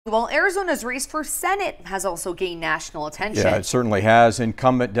Well, Arizona's race for Senate has also gained national attention. Yeah, it certainly has.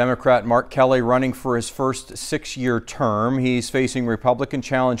 Incumbent Democrat Mark Kelly running for his first six-year term. He's facing Republican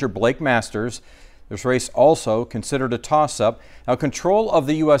challenger Blake Masters. This race also considered a toss-up. Now, control of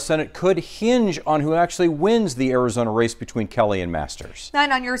the U.S. Senate could hinge on who actually wins the Arizona race between Kelly and Masters.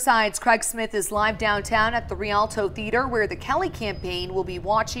 9 on your sides. Craig Smith is live downtown at the Rialto Theater, where the Kelly campaign will be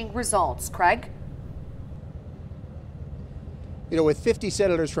watching results. Craig? You know, with 50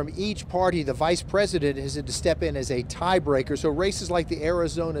 senators from each party, the vice president has had to step in as a tiebreaker. So races like the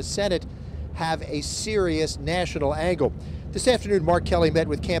Arizona Senate have a serious national angle. This afternoon, Mark Kelly met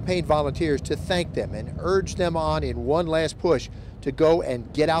with campaign volunteers to thank them and urge them on in one last push to go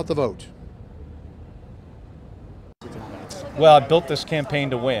and get out the vote. Well, I built this campaign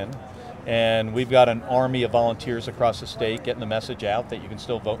to win, and we've got an army of volunteers across the state getting the message out that you can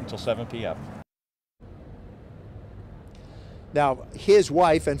still vote until 7 p.m. Now, his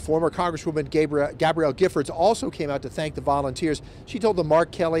wife and former Congresswoman Gabrielle Giffords also came out to thank the volunteers. She told them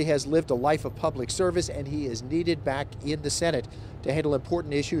Mark Kelly has lived a life of public service and he is needed back in the Senate to handle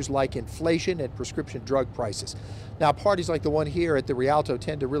important issues like inflation and prescription drug prices. Now, parties like the one here at the Rialto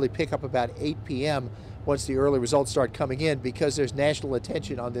tend to really pick up about 8 p.m. once the early results start coming in. Because there's national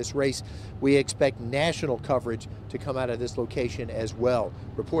attention on this race, we expect national coverage to come out of this location as well.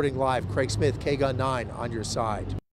 Reporting live, Craig Smith, KGUN 9 on your side.